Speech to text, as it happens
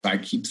I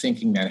keep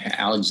thinking that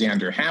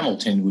Alexander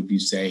Hamilton would be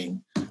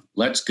saying,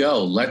 let's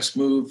go, let's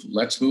move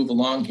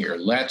along here.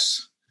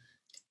 Let's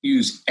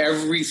use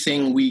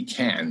everything we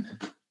can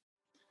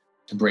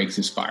to break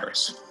this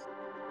virus.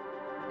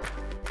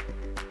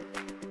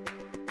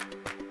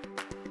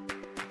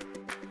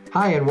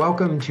 Hi, and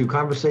welcome to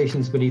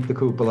Conversations Beneath the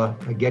Cupola,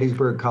 a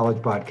Gettysburg College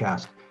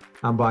podcast.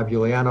 I'm Bob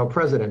Giuliano,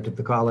 president of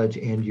the college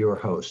and your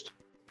host.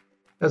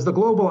 As the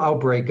global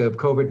outbreak of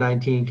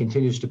COVID-19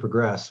 continues to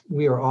progress,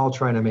 we are all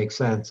trying to make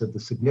sense of the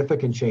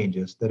significant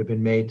changes that have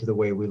been made to the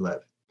way we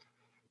live.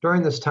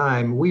 During this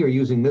time, we are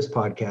using this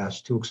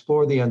podcast to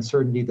explore the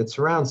uncertainty that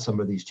surrounds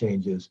some of these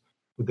changes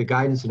with the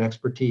guidance and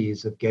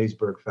expertise of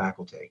Gettysburg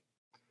faculty.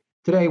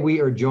 Today, we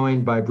are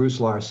joined by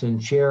Bruce Larson,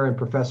 chair and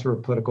professor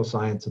of political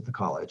science at the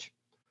college.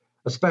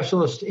 A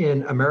specialist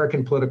in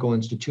American political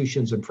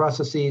institutions and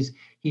processes,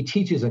 he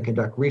teaches and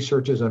conducts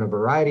researches on a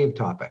variety of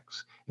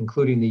topics,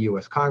 including the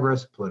U.S.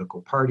 Congress,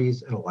 political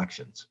parties, and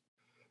elections.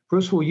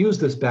 Bruce will use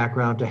this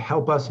background to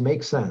help us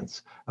make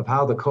sense of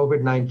how the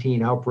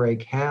COVID-19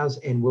 outbreak has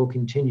and will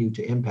continue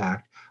to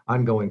impact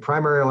ongoing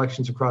primary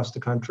elections across the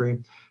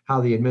country,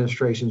 how the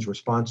administration's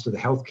response to the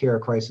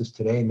healthcare crisis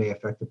today may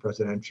affect the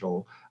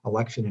presidential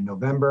election in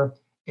November,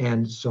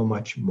 and so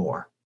much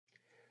more.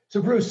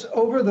 So Bruce,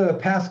 over the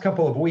past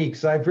couple of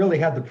weeks, I've really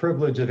had the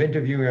privilege of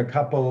interviewing a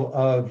couple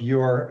of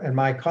your and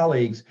my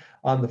colleagues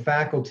on the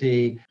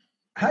faculty.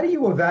 How do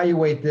you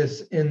evaluate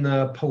this in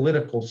the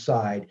political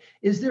side?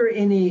 Is there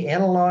any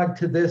analog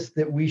to this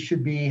that we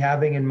should be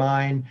having in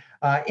mind?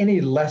 Any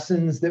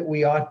lessons that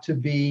we ought to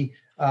be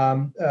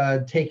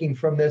taking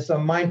from this?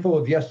 I'm mindful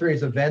of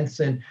yesterday's events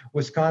in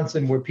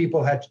Wisconsin where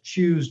people had to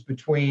choose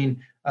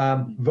between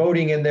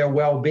voting and their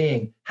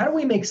well-being. How do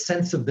we make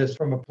sense of this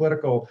from a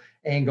political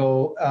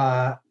angle,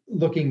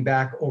 looking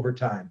back over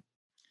time?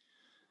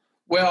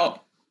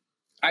 Well,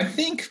 I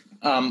think,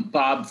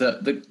 Bob,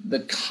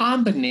 the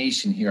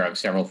combination here of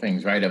several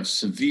things, right, of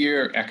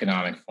severe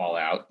economic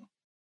fallout,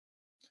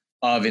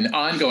 of an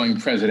ongoing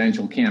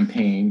presidential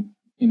campaign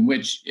in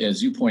which,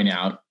 as you point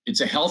out,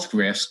 it's a health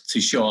risk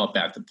to show up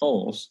at the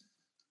polls,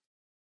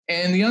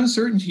 and the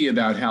uncertainty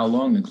about how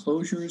long the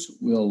closures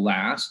will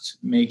last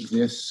make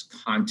this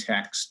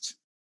context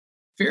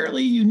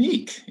fairly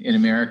unique in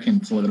American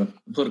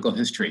political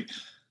history.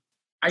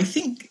 I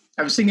think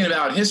I was thinking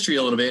about history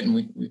a little bit,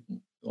 and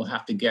we'll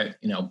have to get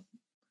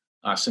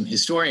some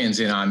historians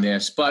in on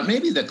this, but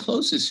maybe the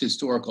closest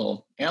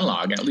historical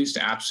analog, at least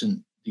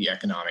absent the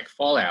economic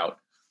fallout,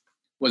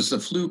 was the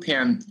flu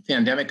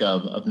pandemic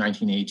of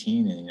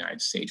 1918 in the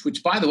United States,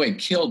 which, by the way,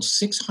 killed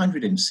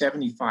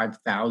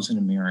 675,000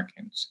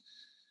 Americans.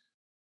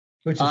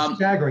 Which is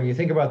staggering. You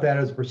think about that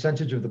as a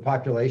percentage of the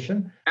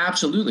population?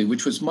 Absolutely,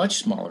 which was much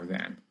smaller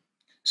then.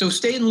 So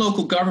state and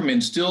local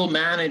governments still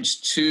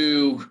managed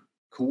to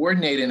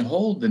coordinate and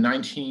hold the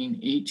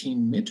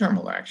 1918 midterm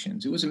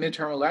elections. It was a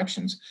midterm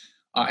elections.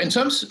 And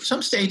some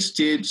states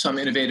did some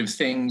innovative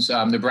things.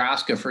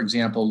 Nebraska, for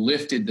example,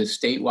 lifted the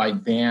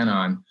statewide ban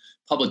on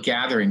public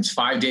gatherings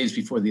 5 days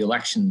before the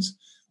elections,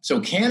 so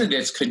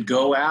candidates could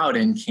go out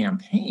and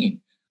campaign.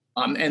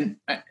 And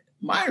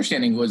my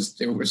understanding was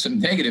there were some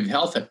negative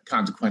health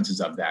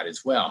consequences of that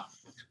as well.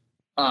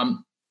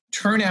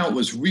 Turnout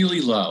was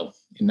really low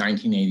in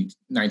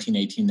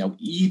 1918, though,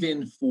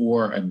 even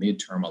for a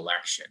midterm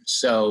election.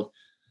 So,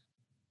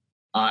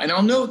 and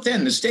I'll note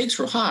then the stakes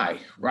were high,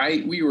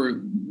 right?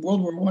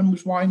 World War I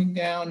was winding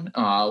down.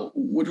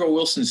 Woodrow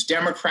Wilson's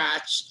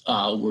Democrats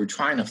were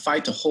trying to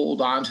fight to hold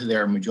on to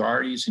their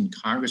majorities in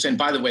Congress. And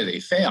by the way, they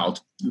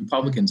failed.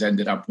 Republicans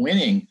ended up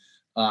winning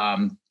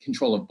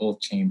control of both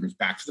chambers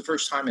back for the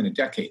first time in a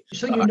decade.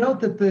 So you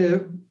note that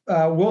the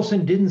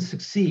Wilson didn't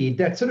succeed.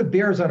 That sort of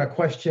bears on a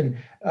question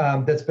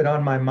that's been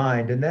on my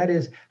mind, and that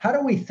is, how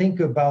do we think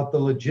about the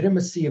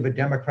legitimacy of a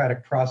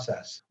democratic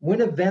process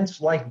when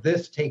events like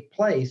this take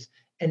place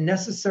and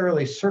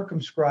necessarily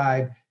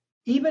circumscribe,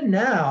 even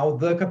now,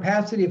 the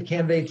capacity of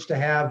candidates to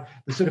have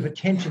the sort of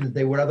attention that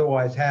they would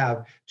otherwise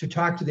have to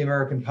talk to the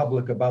American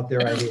public about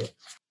their ideas?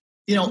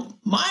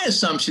 My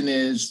assumption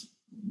is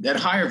that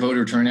higher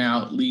voter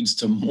turnout leads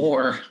to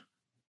more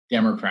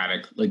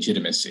democratic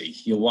legitimacy.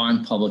 You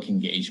want public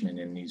engagement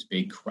in these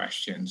big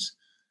questions.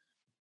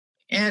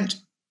 And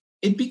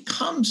it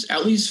becomes,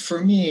 at least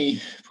for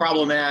me,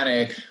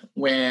 problematic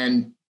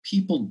when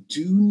people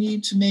do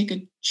need to make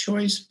a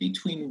choice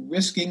between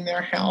risking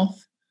their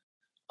health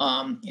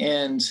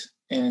and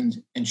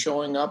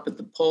showing up at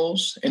the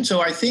polls. And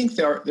so I think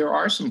there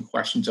are some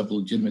questions of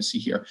legitimacy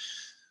here.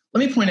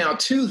 Let me point out,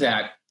 too,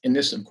 that, and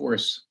this, of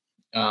course,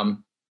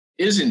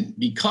 isn't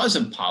because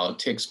of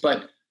politics,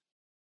 but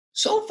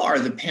so far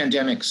the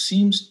pandemic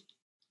seems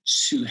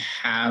to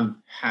have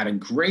had a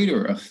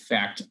greater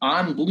effect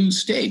on blue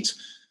states,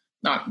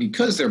 not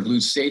because they're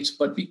blue states,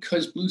 but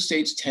because blue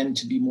states tend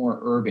to be more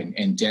urban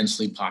and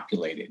densely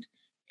populated.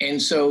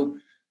 And so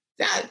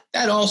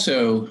that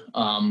also,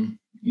 can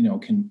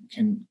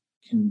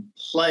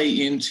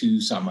play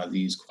into some of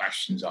these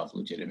questions of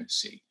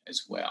legitimacy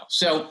as well.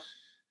 So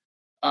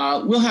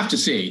we'll have to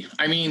see.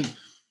 I mean,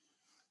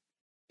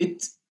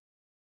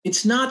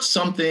 it's not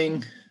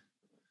something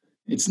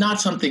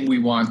we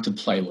want to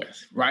play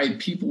with, right?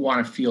 People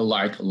want to feel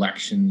like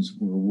elections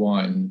were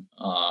won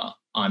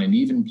on an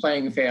even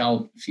playing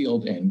field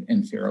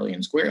and fairly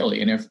and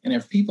squarely. And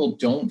if people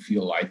don't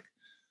feel like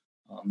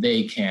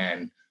they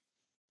can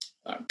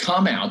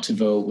come out to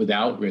vote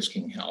without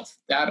risking health,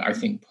 that I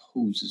think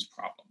poses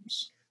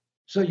problems.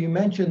 So you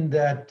mentioned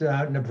that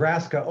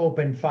Nebraska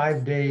opened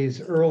 5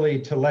 days early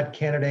to let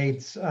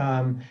candidates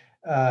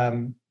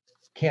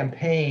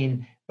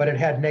campaign, but it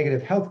had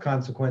negative health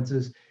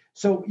consequences.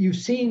 So you've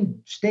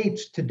seen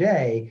states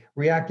today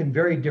react in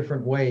very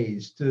different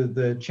ways to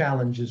the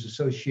challenges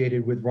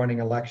associated with running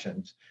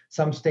elections.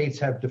 Some states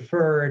have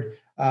deferred.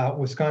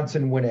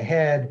 Wisconsin went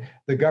ahead.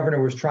 The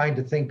governor was trying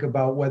to think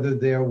about whether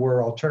there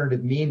were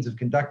alternative means of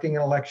conducting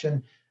an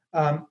election.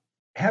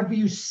 Have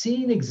you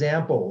seen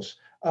examples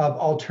of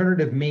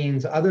alternative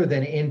means other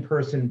than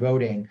in-person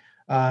voting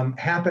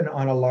happen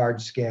on a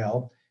large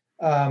scale?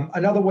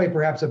 Another way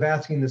perhaps of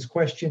asking this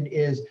question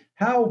is,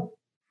 how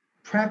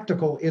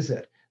practical is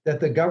it that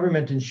the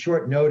government in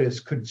short notice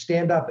could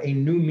stand up a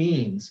new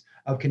means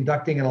of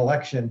conducting an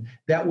election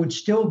that would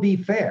still be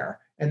fair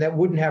and that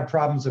wouldn't have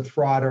problems of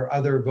fraud or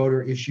other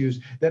voter issues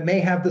that may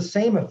have the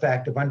same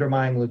effect of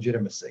undermining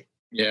legitimacy?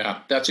 Yeah,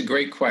 that's a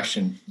great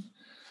question.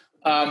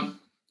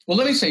 Well,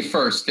 let me say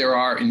first, there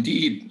are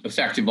indeed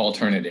effective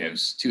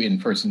alternatives to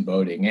in-person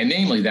voting, and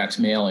namely that's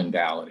mail-in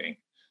balloting.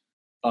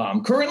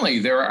 Currently,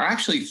 there are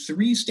actually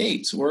 3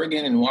 states,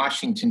 Oregon and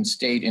Washington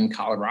State and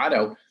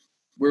Colorado,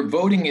 where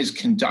voting is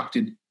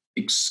conducted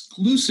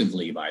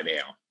exclusively by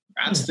mail.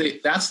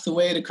 That's the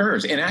way it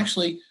occurs. And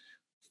actually,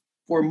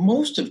 for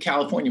most of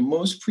California,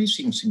 most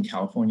precincts in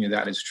California,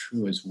 that is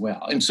true as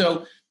well. And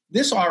so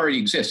this already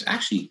exists.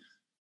 Actually,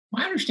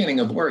 my understanding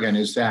of Oregon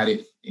is that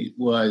it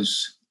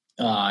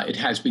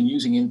has been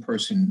using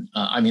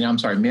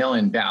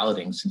mail-in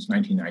balloting since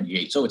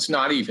 1998. So it's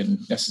not even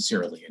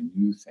necessarily a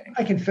new thing.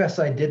 I confess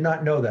I did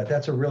not know that.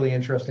 That's a really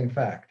interesting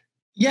fact.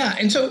 Yeah,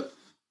 and so,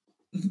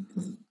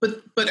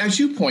 but as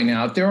you point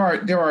out, there are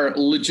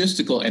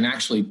logistical and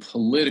actually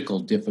political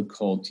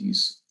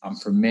difficulties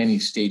for many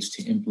states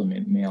to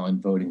implement mail-in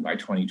voting by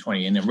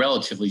 2020 in a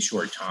relatively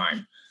short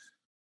time.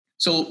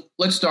 So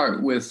let's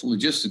start with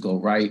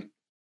logistical, right?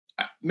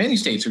 Many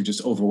states are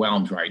just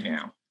overwhelmed right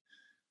now,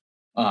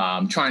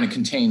 trying to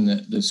contain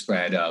the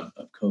spread of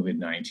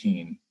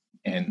COVID-19.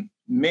 And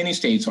many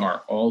states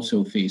are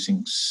also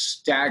facing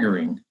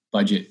staggering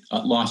budget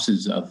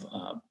losses of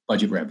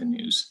budget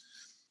revenues.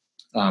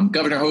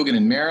 Governor Hogan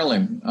in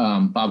Maryland,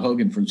 Bob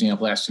Hogan, for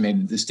example,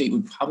 estimated the state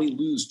would probably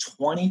lose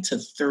 20 to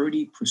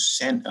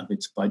 30% of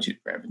its budget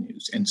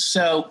revenues. And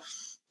so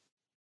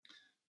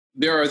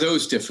there are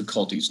those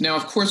difficulties. Now,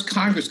 of course,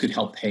 Congress could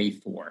help pay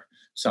for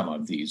some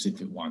of these if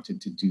it wanted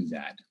to do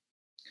that.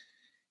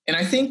 And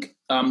I think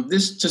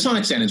this, to some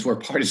extent, is where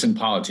partisan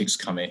politics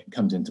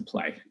comes into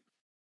play.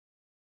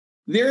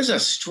 There's a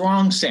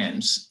strong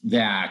sense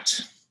that,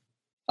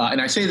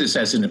 and I say this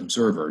as an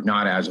observer,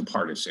 not as a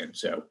partisan,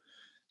 so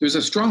there's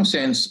a strong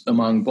sense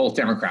among both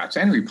Democrats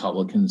and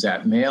Republicans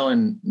that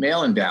mail-in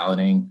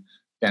balloting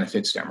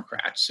benefits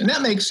Democrats. And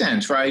that makes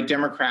sense, right?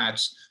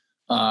 Democrats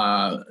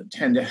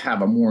tend to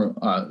have a more,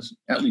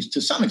 at least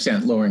to some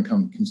extent, lower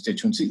income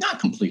constituency, not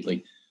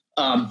completely.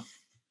 And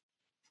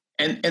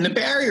the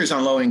barriers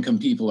on low-income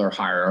people are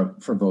higher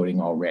for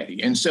voting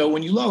already. And so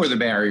when you lower the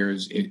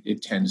barriers,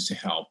 it tends to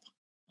help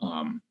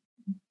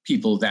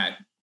people that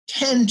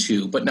tend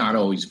to, but not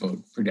always,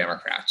 vote for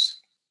Democrats.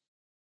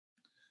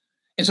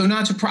 And so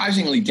not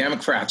surprisingly,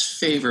 Democrats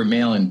favor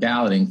mail-in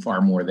balloting far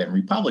more than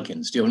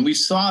Republicans do. And we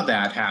saw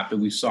that happen.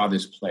 We saw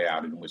this play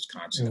out in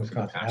Wisconsin over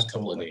the past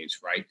couple of days,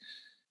 right?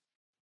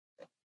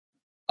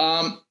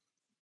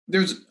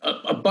 There's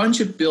a bunch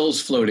of bills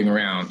floating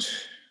around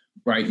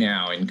right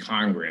now in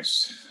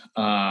Congress.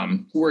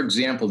 For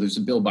example, there's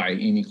a bill by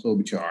Amy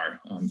Klobuchar,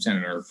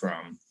 senator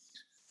from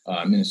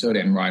Minnesota,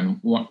 and Ron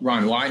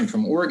Wyden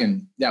from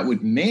Oregon, that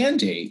would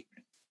mandate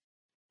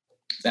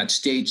that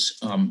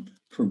states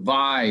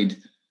provide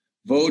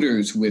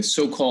voters with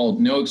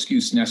so-called no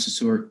excuse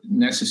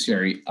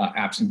necessary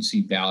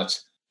absentee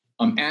ballots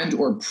and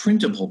or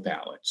printable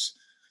ballots,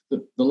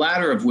 the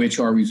latter of which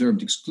are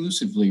reserved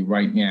exclusively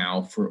right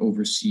now for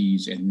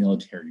overseas and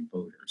military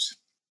voters.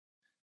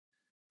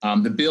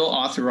 The bill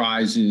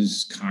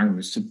authorizes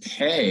Congress to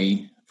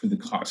pay for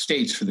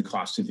states for the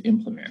cost of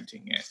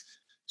implementing it.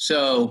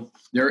 So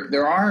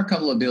there are a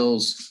couple of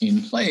bills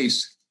in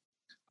place.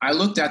 I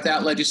looked at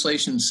that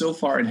legislation. So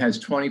far, it has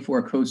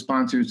 24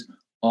 co-sponsors,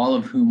 all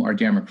of whom are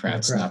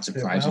Democrats, not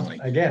surprisingly.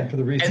 Well, again, for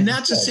the reason. And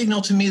that's a signal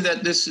to me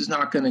that this is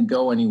not going to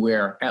go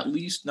anywhere, at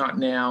least not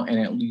now, and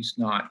at least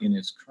not in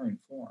its current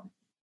form.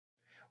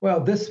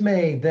 Well, this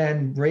may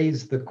then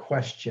raise the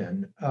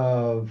question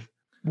of,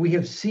 we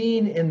have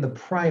seen in the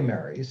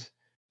primaries,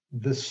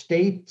 the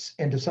states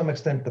and to some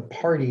extent the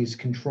parties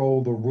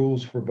control the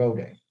rules for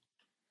voting.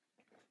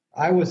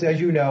 As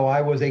you know,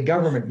 I was a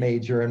government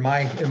major in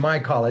my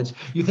college.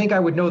 You think I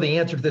would know the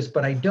answer to this,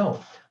 but I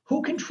don't.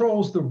 Who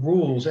controls the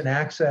rules and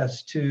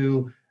access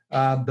to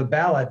the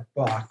ballot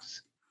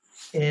box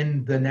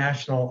in the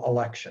national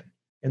election,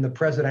 in the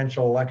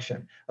presidential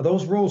election? Are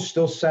those rules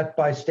still set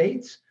by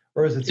states,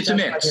 or is it set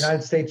by the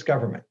United States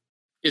government?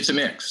 It's a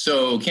mix.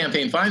 So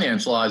campaign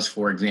finance laws,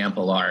 for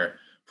example, are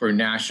for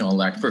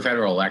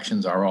federal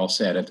elections are all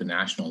set at the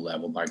national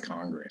level by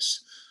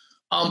Congress.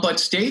 But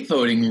state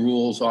voting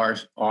rules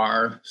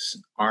are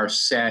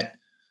set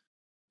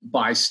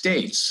by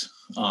states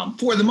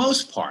for the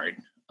most part.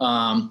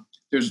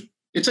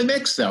 It's a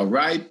mix though,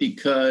 right?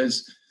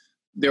 Because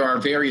there are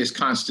various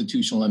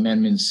constitutional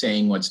amendments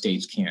saying what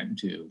states can't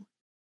do,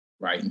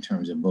 right, in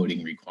terms of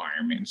voting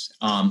requirements.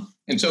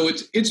 And so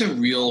it's a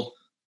real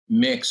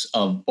mix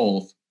of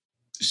both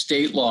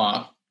state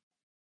law,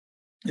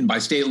 and by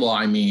state law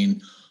I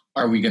mean,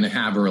 are we going to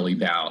have early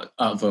ballot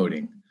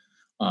voting?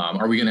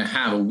 Are we going to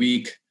have a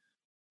week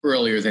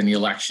earlier than the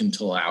election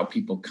to allow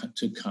people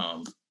to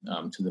come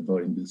to the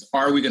voting booth?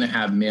 Are we going to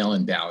have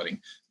mail-in balloting?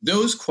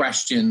 Those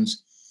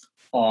questions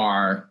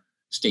are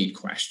state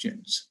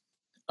questions.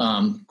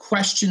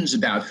 Questions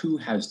about who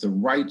has the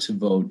right to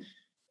vote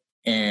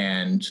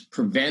and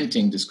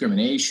preventing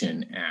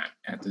discrimination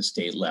at the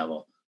state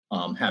level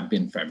have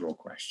been federal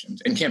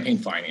questions, and campaign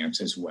finance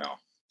as well.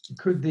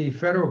 Could the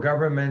federal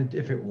government,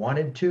 if it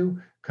wanted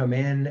to, come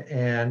in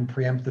and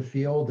preempt the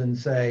field and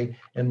say,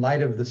 in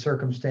light of the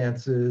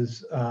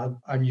circumstances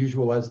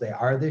unusual as they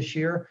are this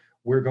year,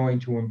 we're going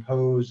to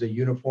impose a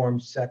uniform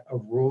set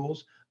of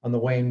rules on the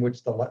way in which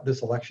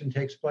this election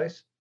takes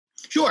place?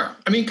 Sure.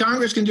 I mean,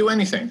 Congress can do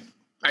anything.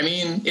 I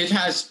mean, it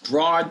has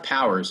broad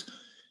powers.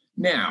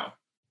 Now,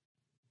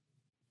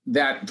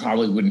 that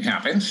probably wouldn't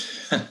happen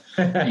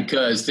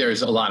because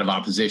there's a lot of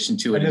opposition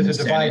to it. And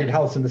there's a divided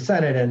House in the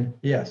Senate, and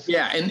yes.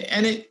 Yeah,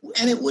 and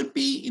it would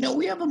be,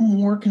 we have a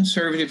more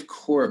conservative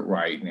court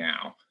right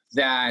now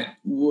that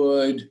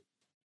would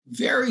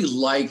very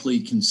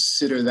likely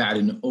consider that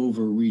an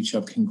overreach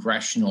of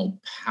congressional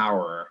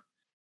power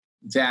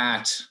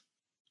that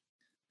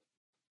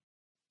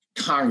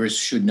Congress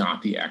should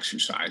not be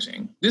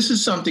exercising. This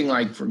is something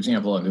like, for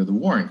example, under the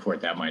Warren Court,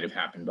 that might have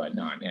happened, but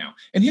not now.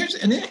 And here's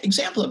an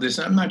example of this,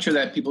 and I'm not sure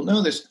that people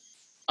know this.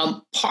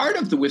 Part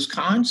of the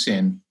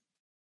Wisconsin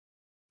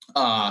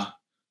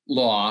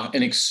law,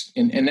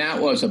 and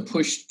that was a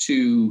push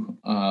to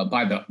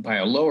by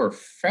a lower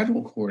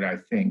federal court, I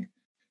think,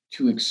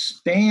 to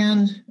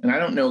expand, and I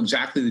don't know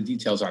exactly the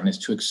details on this,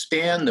 to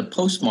expand the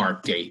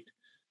postmark date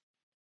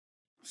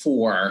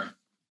for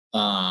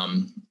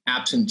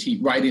absentee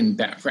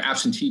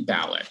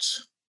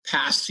ballots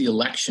past the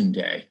election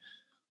day.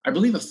 I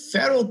believe a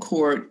federal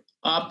court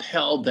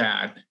upheld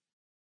that,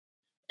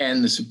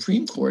 and the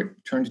Supreme Court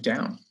turned it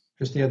down.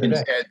 Just the other day.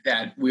 Said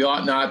that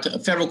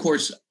federal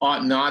courts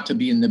ought not to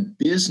be in the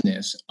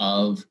business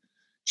of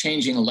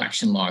changing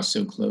election laws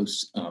so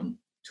close to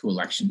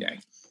election day.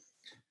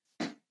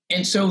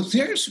 And so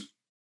there's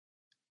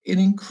an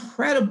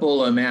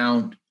incredible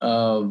amount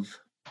of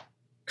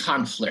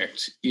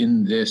conflict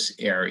in this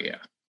area.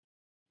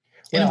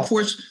 And of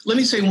course, let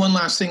me say one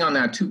last thing on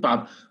that too,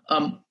 Bob.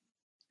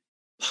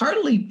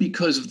 Partly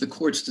because of the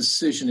court's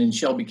decision in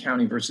Shelby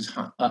County versus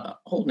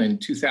Holden in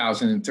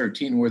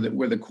 2013, where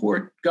the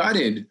court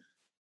gutted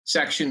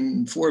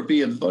Section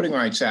 4B of the Voting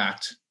Rights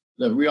Act,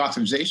 the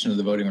reauthorization of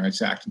the Voting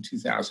Rights Act in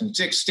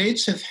 2006,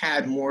 states have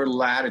had more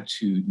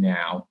latitude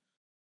now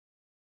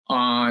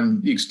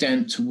on the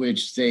extent to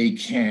which they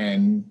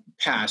can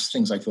pass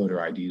things like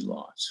voter ID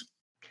laws.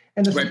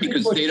 And right,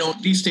 because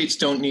these states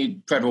don't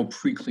need federal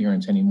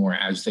preclearance anymore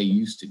as they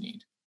used to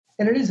need.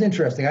 And it is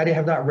interesting. I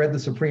have not read the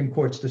Supreme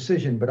Court's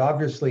decision, but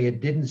obviously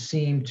it didn't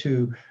seem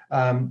to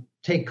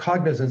take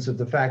cognizance of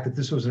the fact that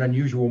this was an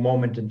unusual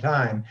moment in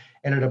time,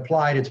 and it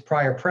applied its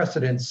prior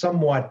precedents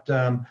somewhat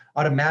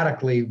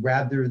automatically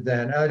rather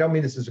than, I don't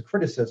mean this as a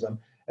criticism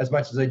as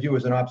much as I do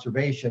as an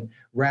observation,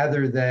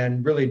 rather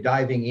than really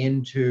diving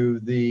into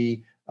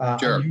the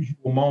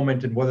unusual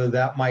moment and whether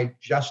that might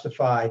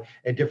justify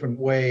a different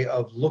way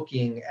of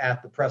looking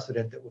at the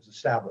precedent that was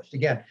established.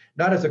 Again,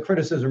 not as a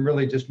criticism,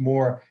 really just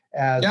more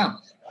as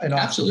an observation.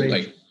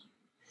 Absolutely.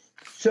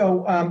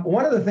 So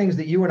one of the things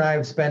that you and I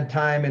have spent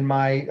time in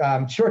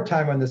my short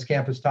time on this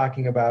campus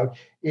talking about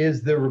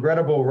is the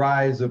regrettable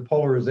rise of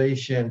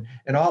polarization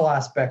in all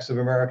aspects of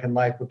American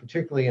life, but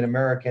particularly in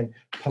American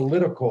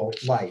political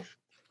life.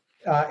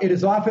 It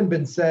has often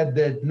been said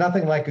that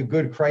nothing like a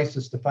good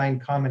crisis to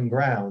find common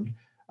ground.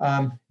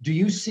 Do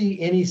you see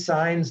any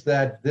signs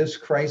that this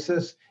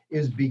crisis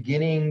is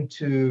beginning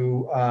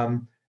to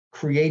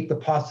create the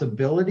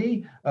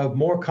possibility of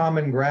more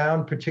common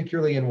ground,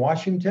 particularly in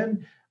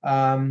Washington?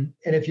 And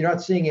if you're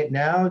not seeing it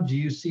now, do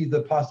you see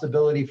the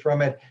possibility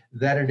from it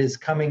that it is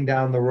coming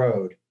down the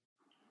road?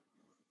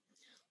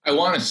 I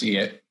want to see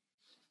it,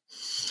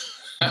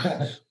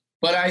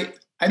 but I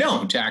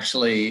don't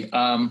actually.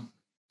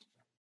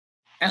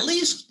 At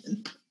least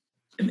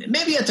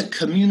maybe at the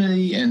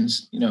community and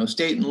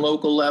state and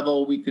local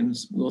level,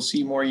 we'll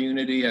see more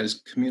unity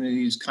as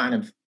communities kind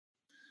of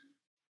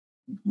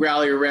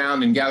rally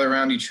around and gather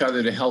around each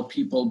other to help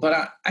people. But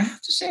I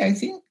have to say, I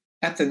think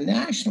at the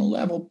national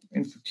level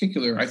in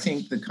particular, I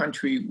think the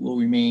country will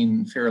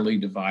remain fairly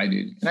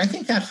divided. And I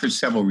think that for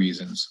several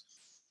reasons.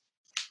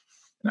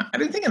 And I've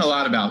been thinking a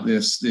lot about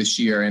this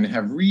year and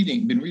have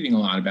been reading a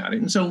lot about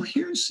it. And so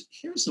here's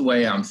the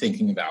way I'm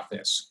thinking about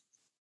this.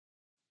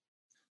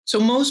 So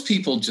most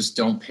people just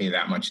don't pay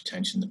that much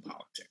attention to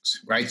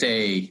politics, right?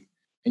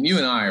 And you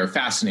and I are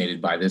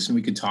fascinated by this, and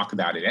we could talk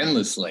about it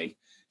endlessly,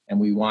 and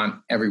we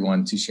want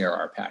everyone to share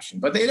our passion,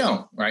 but they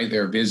don't, right?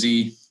 They're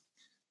busy.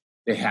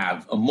 They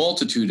have a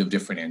multitude of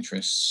different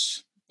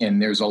interests,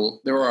 and there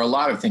are a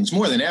lot of things,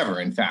 more than ever,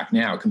 in fact,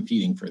 now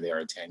competing for their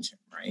attention,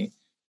 right?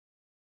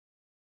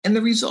 And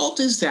the result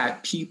is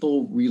that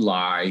people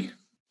rely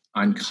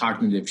on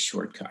cognitive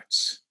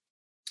shortcuts,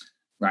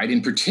 right?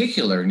 In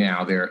particular,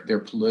 now their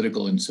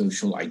political and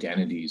social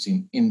identities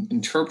in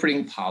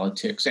interpreting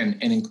politics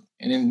and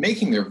in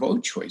making their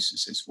vote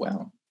choices as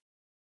well.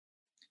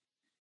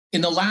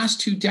 In the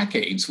last 2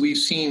 decades, we've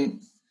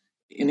seen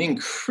an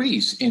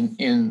increase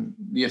in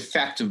the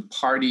effect of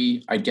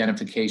party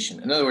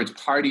identification. In other words,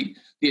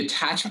 the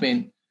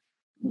attachment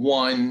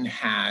one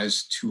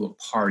has to a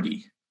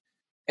party.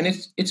 And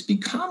it's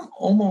become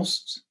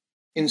almost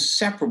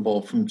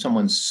inseparable from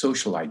someone's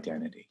social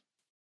identity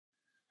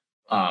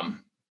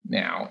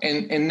now.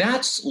 And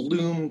that's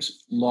loomed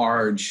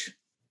large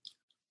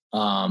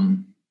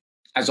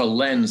as a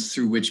lens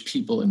through which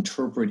people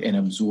interpret and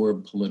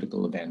absorb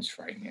political events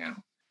right now.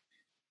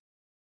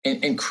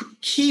 And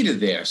key to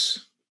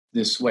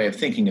this way of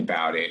thinking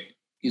about it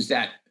is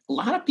that a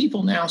lot of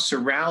people now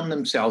surround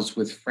themselves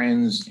with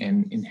friends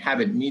and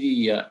inhabit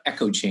media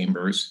echo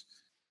chambers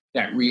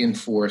that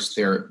reinforce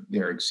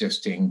their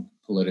existing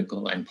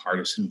political and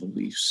partisan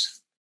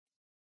beliefs.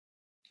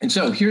 And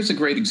so here's a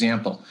great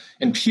example.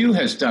 And Pew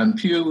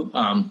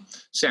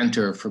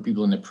Center for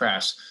People in the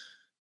Press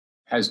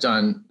has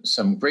done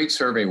some great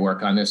survey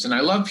work on this. And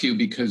I love Pew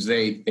because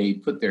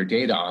they put their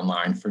data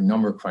online for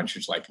number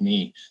crunchers like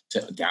me to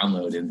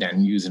download and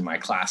then use in my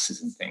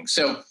classes and things.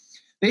 So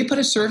they put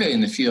a survey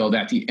in the field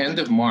at the end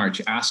of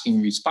March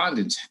asking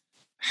respondents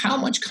how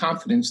much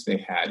confidence they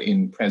had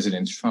in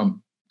President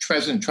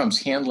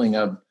Trump's handling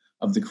of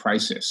the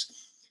crisis.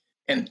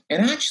 And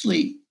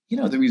actually,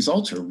 the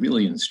results are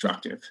really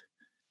instructive.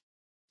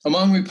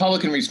 Among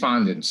Republican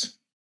respondents,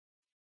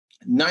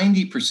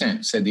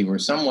 90% said they were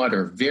somewhat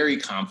or very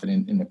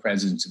confident in the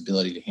president's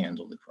ability to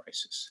handle the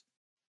crisis.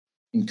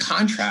 In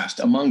contrast,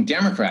 among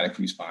Democratic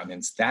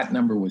respondents, that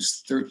number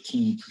was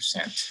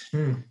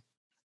 13%.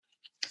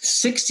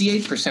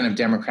 68% of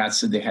Democrats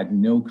said they had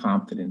no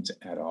confidence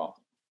at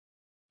all.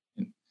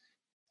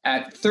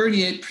 At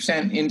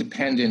 38%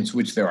 independents,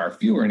 which there are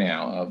fewer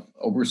now,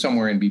 were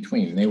somewhere in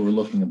between. They were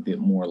looking a bit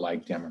more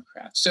like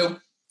Democrats.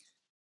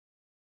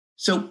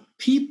 So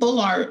people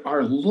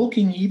are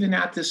looking even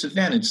at this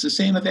event. It's the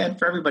same event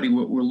for everybody.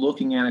 We're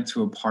looking at it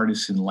through a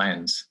partisan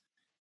lens.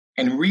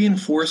 And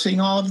reinforcing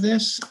all of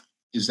this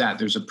is that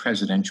there's a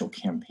presidential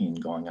campaign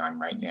going on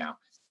right now.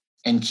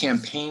 And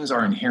campaigns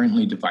are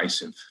inherently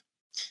divisive,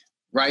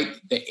 right?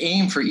 The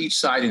aim for each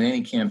side in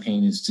any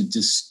campaign is to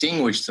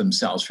distinguish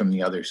themselves from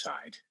the other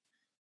side.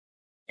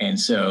 And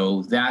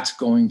so that's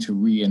going to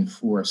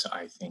reinforce,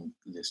 I think,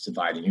 this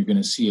divide. And you're going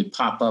to see it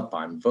pop up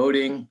on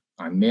voting,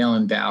 on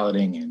mail-in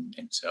balloting,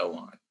 and so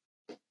on.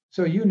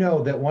 So you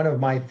know that one of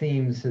my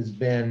themes has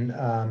been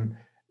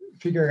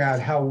figuring out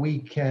how we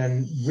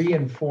can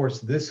reinforce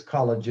this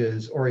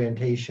college's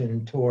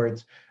orientation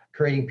towards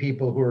creating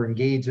people who are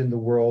engaged in the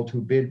world,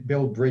 who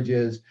build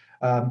bridges,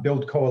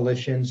 build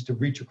coalitions to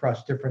reach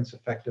across difference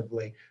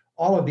effectively.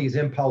 All of these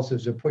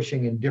impulses are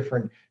pushing in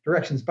different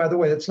directions. By the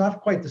way, that's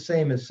not quite the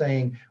same as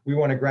saying we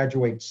want to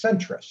graduate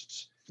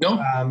centrists. No,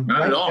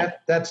 not at all.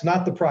 That's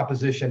not the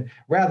proposition.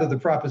 Rather, the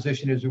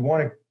proposition is we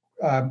want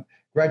to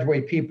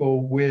graduate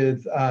people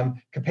with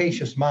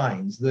capacious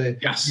minds, the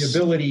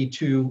ability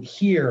to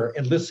hear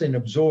and listen,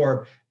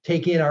 absorb,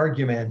 take in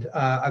argument,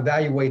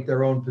 evaluate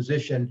their own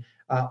position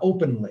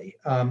openly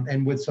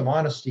and with some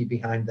honesty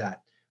behind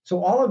that.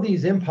 So all of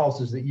these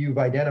impulses that you've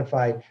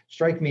identified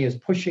strike me as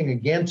pushing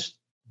against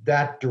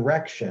that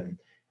direction.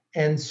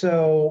 And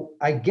so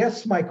I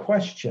guess my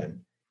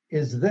question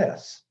is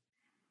this.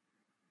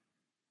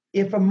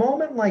 If a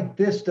moment like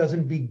this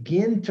doesn't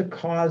begin to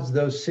cause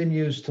those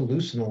sinews to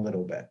loosen a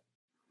little bit,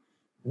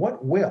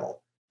 what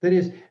will? That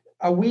is,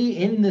 are we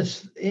in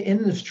this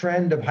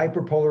trend of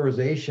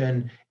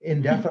hyperpolarization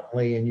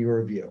indefinitely in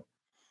your view?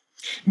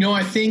 No,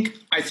 I think,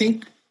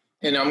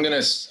 and I'm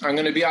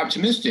gonna be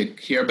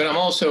optimistic here, but I'm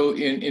also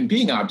in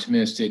being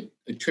optimistic,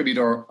 attribute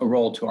a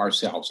role to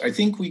ourselves. I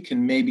think we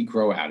can maybe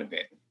grow out of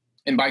it.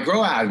 And by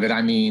grow out of it,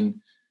 I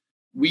mean,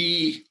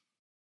 we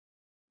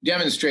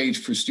demonstrate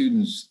for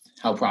students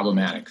how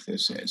problematic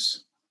this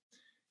is.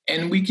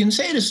 And we can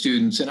say to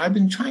students, and I've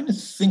been trying to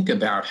think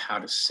about how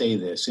to say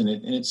this, and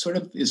it sort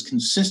of is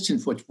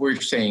consistent with what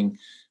we're saying,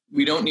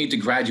 we don't need to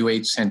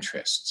graduate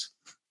centrists.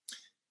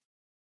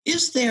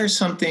 Is there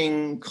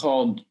something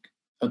called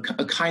a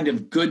kind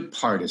of good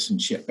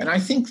partisanship? And I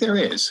think there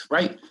is,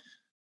 right?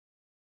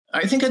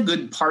 I think a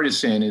good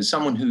partisan is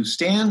someone who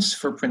stands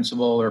for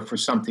principle or for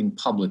something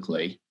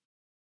publicly,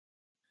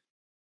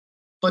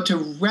 but to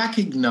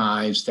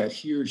recognize that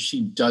he or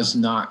she does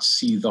not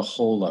see the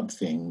whole of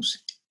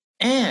things,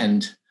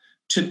 and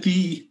to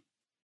be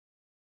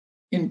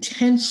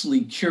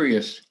intensely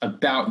curious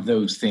about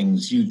those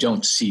things you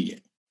don't see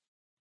it.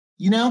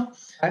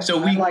 I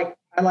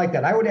like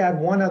that. I would add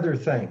one other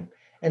thing,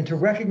 and to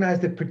recognize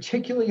that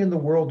particularly in the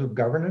world of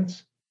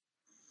governance,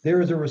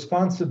 there is a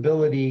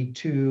responsibility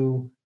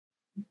to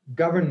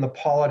govern the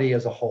polity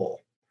as a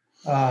whole.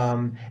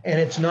 And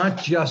it's not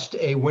just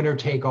a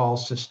winner-take-all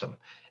system.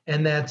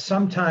 And that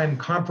sometime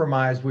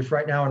compromise, which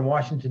right now in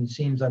Washington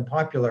seems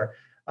unpopular,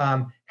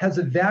 has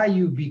a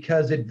value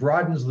because it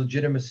broadens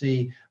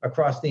legitimacy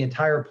across the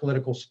entire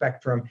political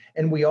spectrum.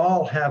 And we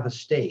all have a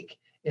stake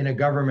in a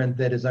government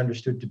that is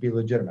understood to be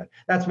legitimate.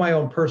 That's my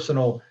own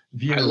personal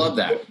view. I love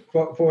that.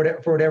 For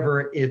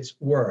whatever it's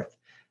worth.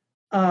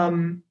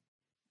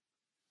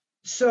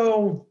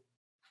 So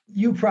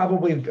you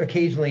probably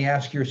occasionally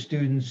ask your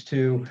students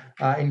to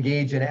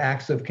engage in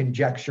acts of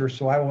conjecture,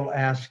 so I will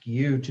ask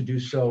you to do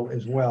so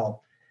as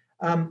well.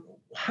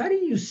 How do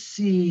you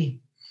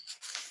see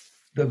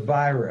the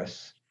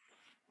virus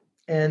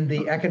and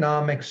the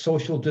economic,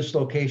 social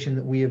dislocation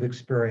that we have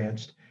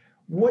experienced?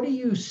 What do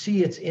you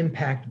see its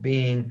impact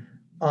being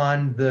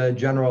on the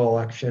general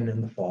election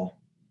in the fall?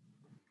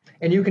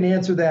 And you can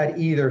answer that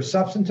either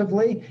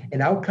substantively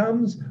in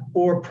outcomes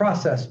or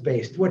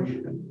process-based,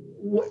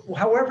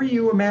 however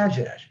you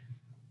imagine it.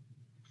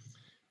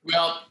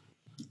 Well,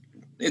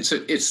 it's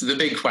the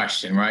big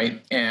question,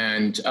 right?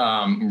 And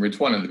it's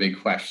one of the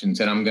big questions.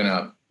 And I'm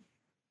gonna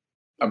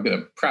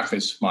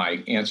preface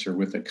my answer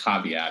with a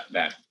caveat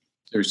that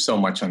there's so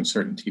much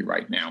uncertainty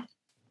right now.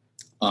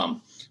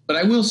 But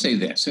I will say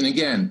this, and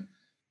again,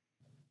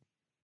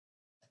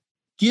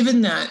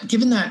 given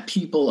that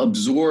people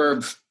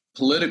absorb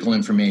political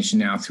information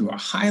now through a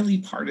highly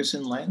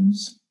partisan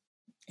lens,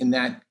 and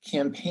that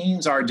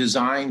campaigns are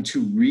designed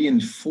to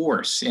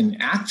reinforce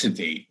and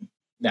activate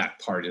that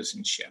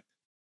partisanship,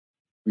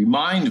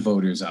 remind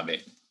voters of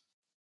it,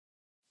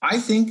 I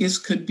think this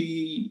could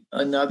be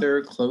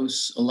another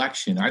close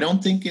election. I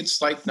don't think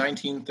it's like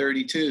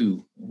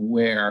 1932,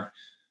 where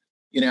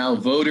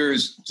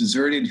voters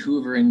deserted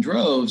Hoover in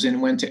droves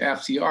and went to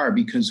FDR,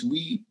 because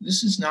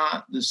this is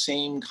not the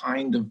same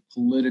kind of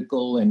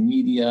political and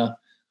media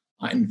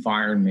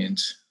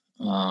environment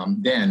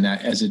then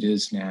as it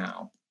is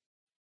now.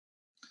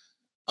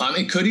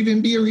 It could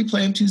even be a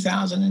replay of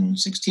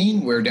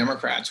 2016, where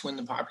Democrats win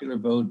the popular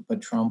vote,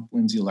 but Trump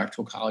wins the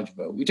Electoral College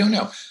vote. We don't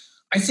know.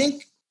 I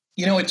think,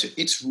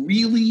 it's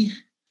really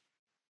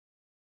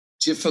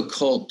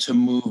difficult to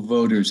move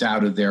voters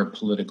out of their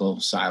political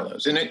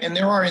silos. And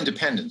there are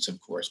independents, of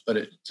course, but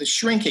it's a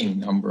shrinking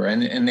number,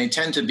 and they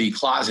tend to be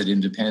closet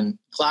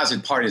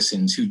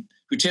partisans who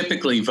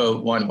typically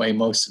vote one way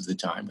most of the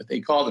time, but they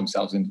call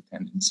themselves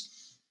independents.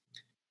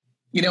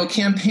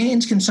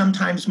 Campaigns can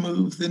sometimes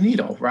move the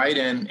needle, right?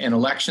 And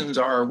elections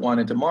are won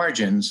at the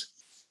margins.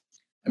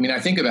 I mean, I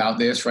think about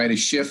this, right? A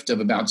shift of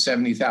about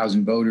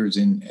 70,000 voters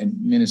in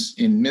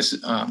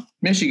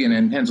Michigan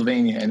and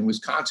Pennsylvania and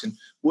Wisconsin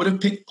would have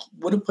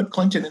put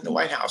Clinton in the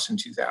White House in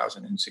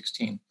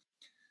 2016.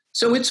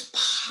 So it's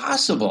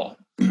possible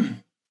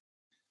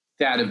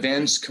that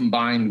events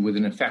combined with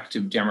an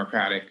effective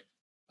Democratic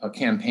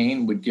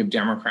campaign would give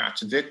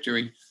Democrats a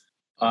victory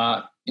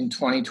in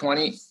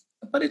 2020.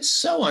 But it's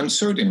so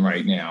uncertain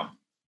right now.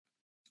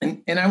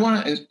 And I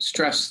want to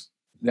stress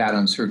that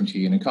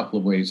uncertainty in a couple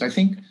of ways. I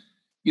think,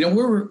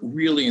 we're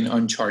really in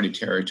uncharted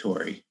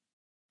territory,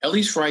 at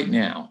least right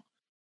now,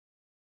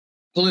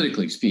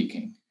 politically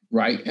speaking,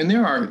 right? And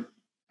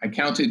I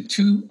counted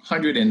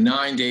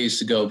 209 days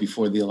to go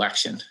before the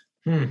election,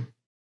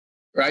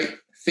 right?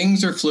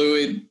 Things are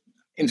fluid.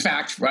 In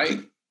fact,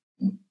 right,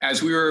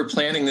 as we were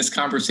planning this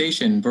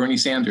conversation, Bernie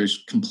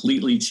Sanders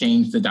completely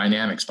changed the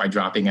dynamics by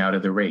dropping out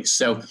of the race.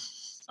 So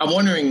I'm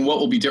wondering what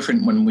will be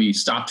different when we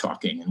stop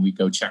talking and we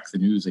go check the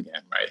news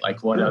again, right?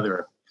 Like what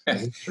other...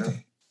 Sure.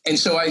 And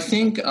so I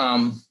think,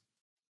 a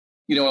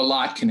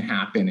lot can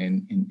happen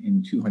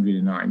in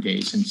 209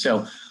 days. And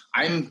so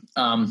I'm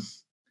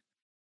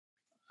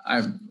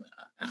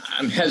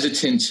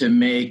hesitant to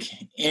make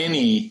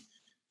any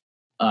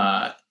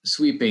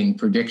sweeping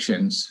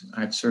predictions.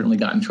 I've certainly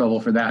gotten in trouble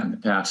for that in the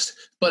past.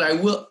 But I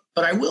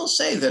will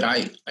say that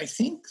I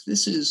think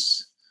this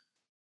is...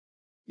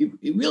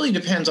 It really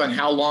depends on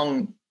how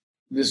long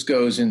this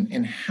goes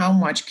and how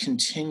much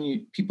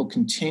people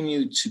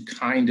continue to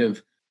kind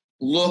of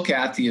look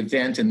at the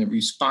event and the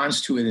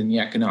response to it and the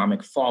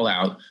economic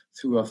fallout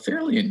through a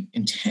fairly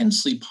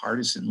intensely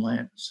partisan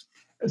lens.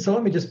 So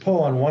let me just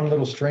pull on one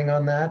little string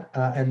on that,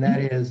 and that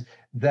is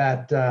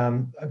that,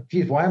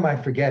 why am I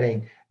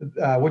forgetting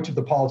which of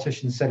the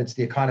politicians said it's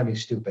the economy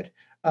stupid?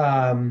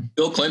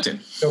 Bill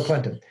Clinton. Bill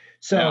Clinton.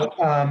 So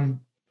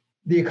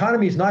the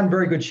economy is not in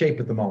very good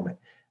shape at the moment.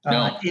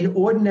 No. In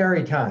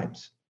ordinary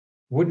times,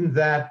 wouldn't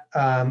that,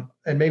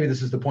 and maybe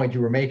this is the point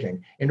you were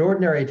making, in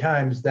ordinary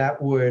times,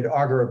 that would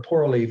augur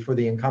poorly for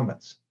the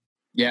incumbents.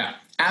 Yeah,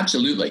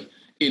 absolutely.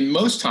 In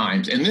most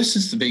times, and this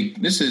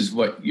is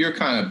what you're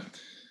kind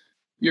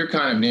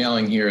of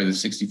nailing here, the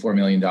 $64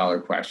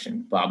 million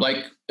question, Bob.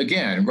 Like,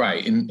 again,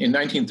 right, in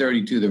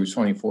 1932, there was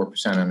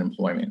 24%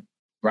 unemployment,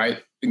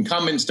 right?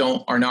 Incumbents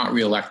are not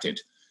reelected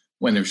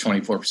when there's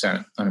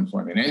 24%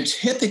 unemployment. And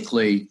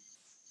typically,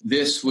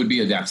 this would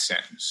be a death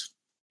sentence.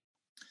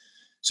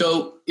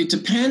 So it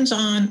depends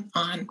on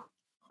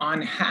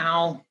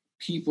how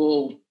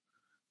people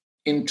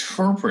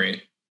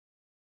interpret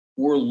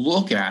or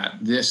look at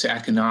this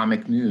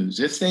economic news.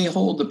 If they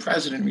hold the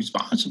president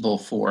responsible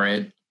for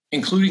it,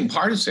 including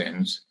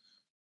partisans,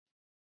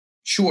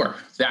 sure,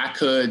 that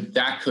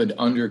could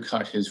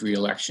undercut his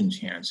reelection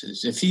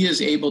chances. If he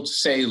is able to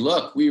say,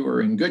 look, we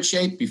were in good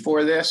shape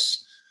before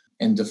this,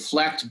 and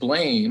deflect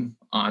blame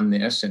on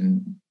this,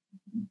 and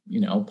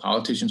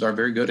politicians are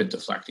very good at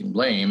deflecting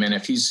blame. And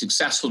if he's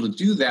successful to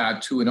do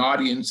that to an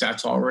audience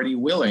that's already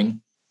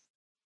willing,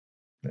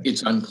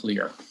 it's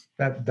unclear.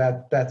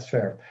 That's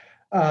fair.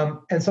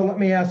 And so let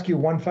me ask you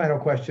one final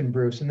question,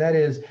 Bruce, and that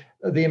is,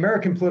 the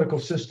American political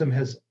system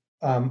has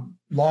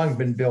long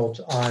been built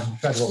on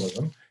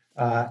federalism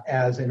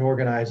as an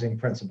organizing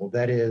principle.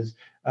 That is,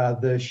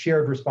 the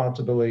shared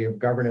responsibility of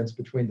governance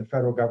between the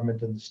federal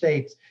government and the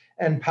states,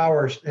 and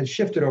power has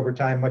shifted over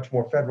time much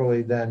more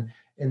federally than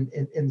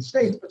in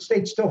states, but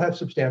states still have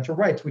substantial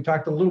rights. We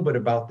talked a little bit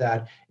about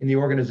that in the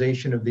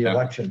organization of the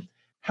election.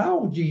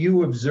 How do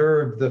you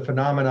observe the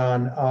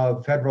phenomenon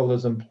of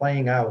federalism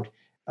playing out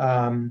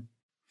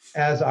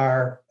as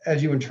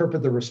you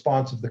interpret the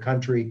response of the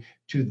country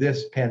to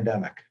this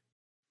pandemic?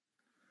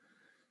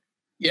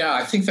 Yeah,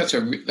 I think that's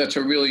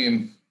a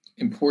really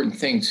important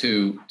thing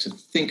to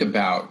think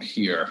about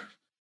here.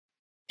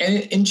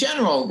 And in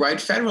general, right,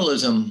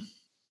 federalism,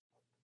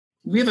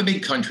 we have a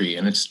big country,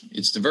 and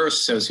it's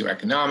diverse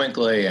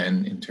socioeconomically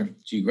and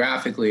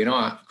geographically and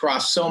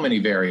across so many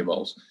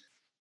variables.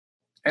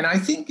 And I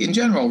think in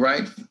general,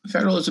 right,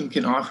 federalism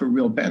can offer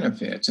real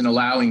benefits in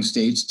allowing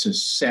states to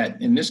set,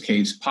 in this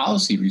case,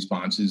 policy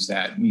responses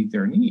that meet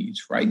their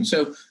needs, right? And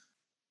so,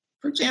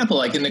 for example,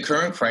 like in the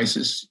current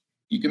crisis,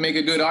 you can make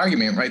a good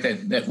argument, right,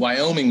 that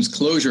Wyoming's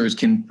closures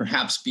can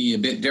perhaps be a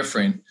bit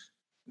different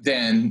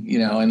than,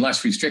 and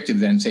less restrictive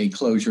than, say,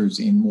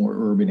 closures in more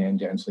urban and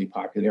densely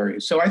populated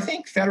areas. So I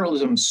think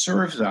federalism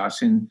serves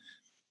us in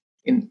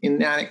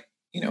that,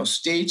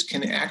 states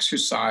can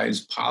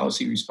exercise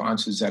policy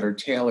responses that are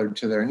tailored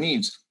to their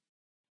needs.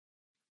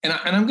 And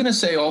I'm going to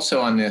say also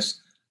on this,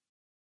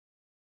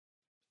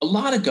 a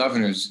lot of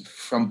governors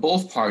from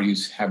both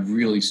parties have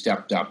really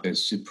stepped up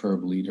as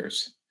superb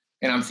leaders.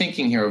 And I'm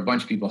thinking here of a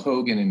bunch of people: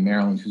 Hogan in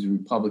Maryland, who's a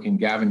Republican,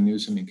 Gavin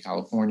Newsom in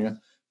California,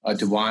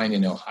 DeWine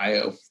in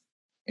Ohio,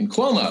 and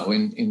Cuomo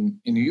in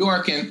New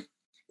York. And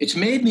it's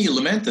made me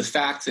lament the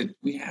fact that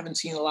we haven't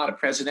seen a lot of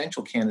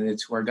presidential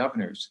candidates who are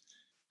governors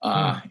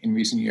in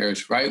recent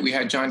years, right? We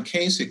had John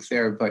Kasich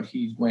there, but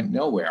he went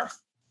nowhere.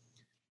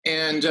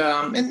 And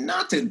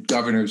not that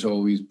governors are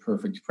always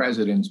perfect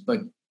presidents,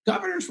 but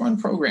governors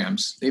run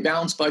programs. They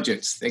balance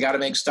budgets. They got to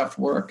make stuff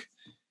work.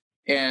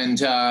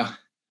 And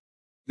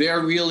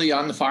they're really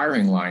on the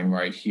firing line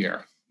right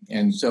here.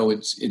 And so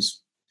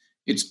it's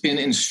been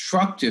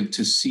instructive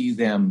to see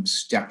them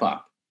step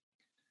up.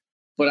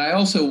 But I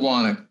also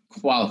want to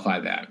qualify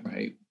that,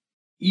 right?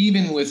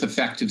 Even with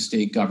effective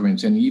state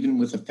governments and even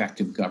with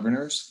effective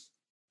governors,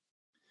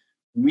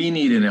 we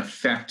need an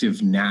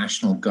effective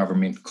national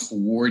government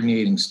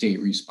coordinating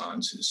state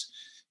responses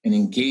and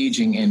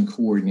engaging and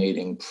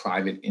coordinating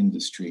private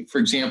industry. For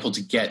example,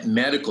 to get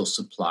medical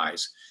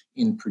supplies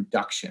in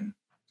production.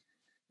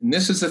 And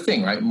this is the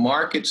thing, right?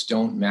 Markets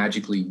don't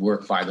magically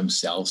work by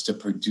themselves to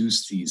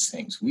produce these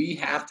things.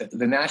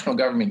 The national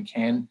government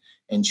can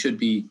and should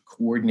be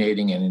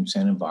coordinating and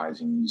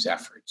incentivizing these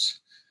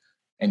efforts.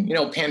 And,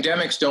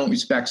 pandemics don't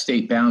respect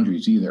state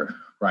boundaries either,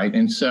 right?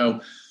 And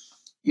so,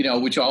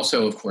 which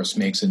also, of course,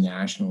 makes a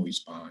national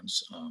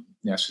response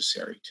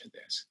necessary to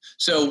this.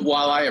 So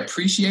while I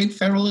appreciate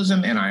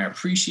federalism and I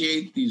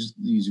appreciate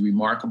these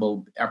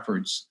remarkable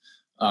efforts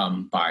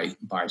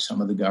by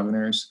some of the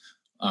governors,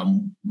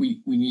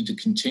 we need to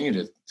continue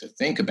to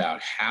think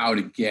about how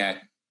to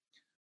get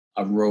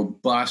a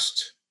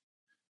robust,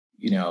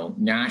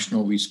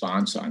 national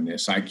response on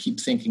this. I keep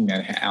thinking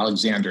that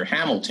Alexander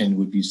Hamilton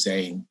would be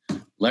saying,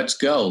 let's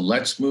go,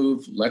 let's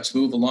move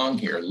along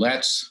here.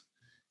 Let's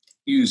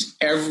use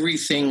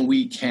everything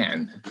we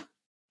can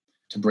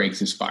to break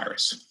this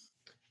virus.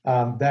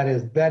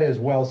 That is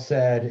well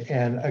said,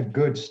 and a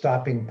good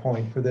stopping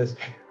point for this.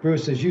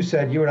 Bruce, as you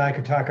said, you and I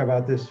could talk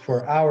about this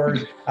for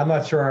hours. I'm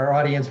not sure our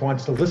audience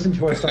wants to listen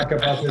to us talk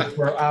about this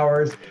for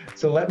hours.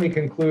 So let me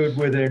conclude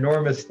with an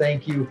enormous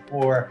thank you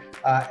for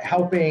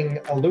helping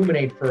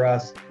illuminate for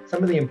us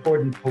some of the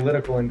important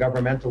political and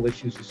governmental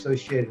issues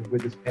associated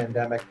with this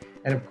pandemic.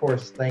 And of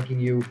course, thanking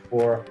you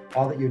for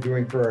all that you're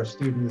doing for our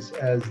students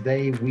as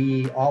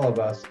we, all of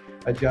us,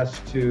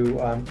 adjust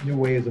to new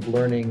ways of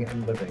learning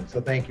and living.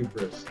 So thank you,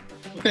 Bruce.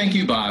 Thank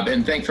you, Bob,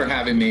 and thanks for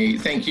having me.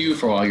 Thank you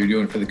for all you're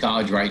doing for the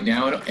college right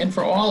now, and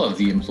for all of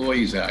the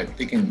employees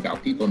thinking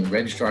about people in the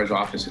registrar's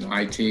office and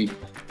IT.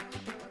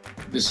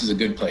 This is a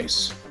good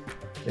place.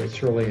 It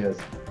surely is.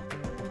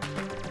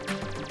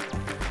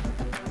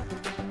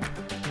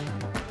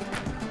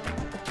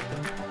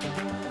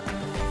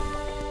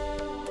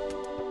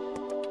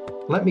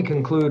 Let me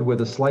conclude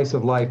with a slice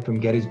of life from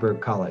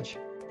Gettysburg College.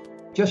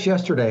 Just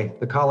yesterday,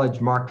 the college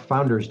marked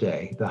Founders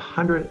Day, the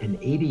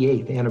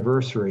 188th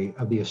anniversary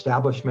of the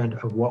establishment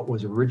of what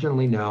was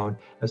originally known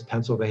as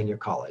Pennsylvania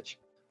College.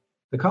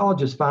 The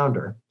college's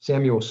founder,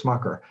 Samuel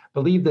Smucker,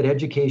 believed that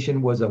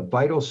education was a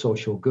vital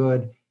social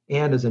good,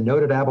 and as a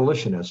noted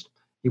abolitionist,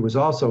 he was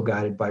also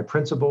guided by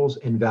principles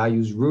and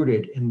values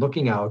rooted in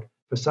looking out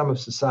for some of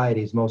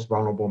society's most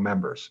vulnerable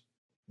members.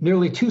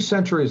 Nearly 2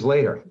 centuries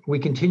later, we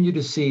continue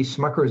to see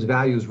Smucker's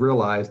values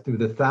realized through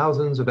the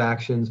thousands of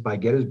actions by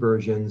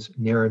Gettysburgians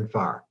near and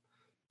far.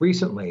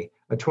 Recently,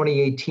 a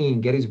 2018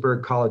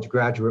 Gettysburg College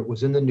graduate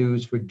was in the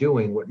news for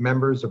doing what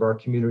members of our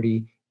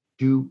community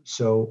do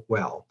so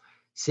well,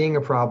 seeing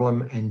a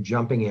problem and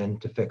jumping in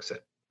to fix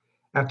it.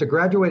 After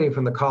graduating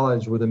from the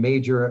college with a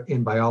major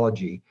in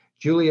biology,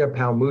 Julia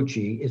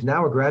Palmucci is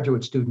now a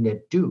graduate student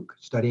at Duke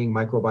studying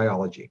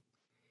microbiology.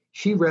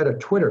 She read a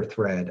Twitter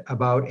thread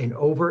about an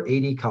over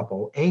 80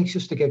 couple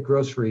anxious to get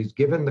groceries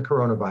given the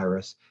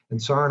coronavirus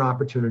and saw an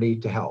opportunity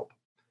to help.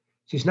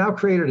 She's now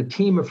created a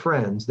team of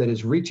friends that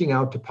is reaching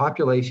out to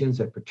populations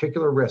at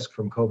particular risk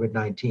from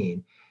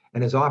COVID-19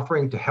 and is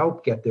offering to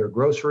help get their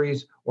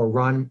groceries or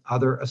run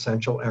other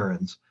essential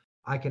errands.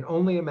 I can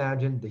only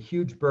imagine the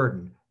huge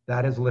burden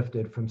that has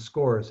lifted from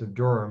scores of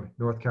Durham,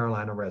 North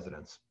Carolina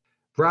residents.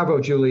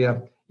 Bravo,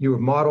 Julia. You have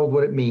modeled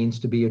what it means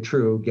to be a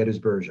true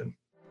Gettysburgian.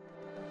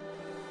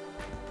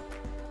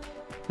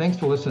 Thanks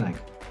for listening.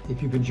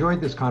 If you've enjoyed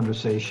this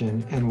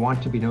conversation and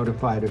want to be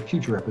notified of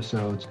future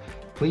episodes,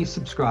 please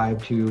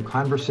subscribe to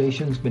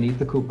Conversations Beneath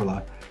the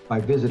Cupola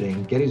by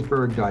visiting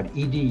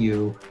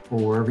gettysburg.edu or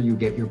wherever you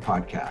get your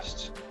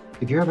podcasts.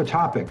 If you have a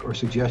topic or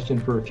suggestion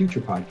for a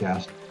future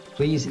podcast,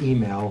 please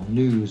email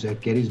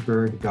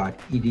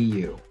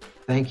news@gettysburg.edu.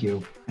 Thank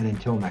you, and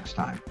until next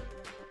time.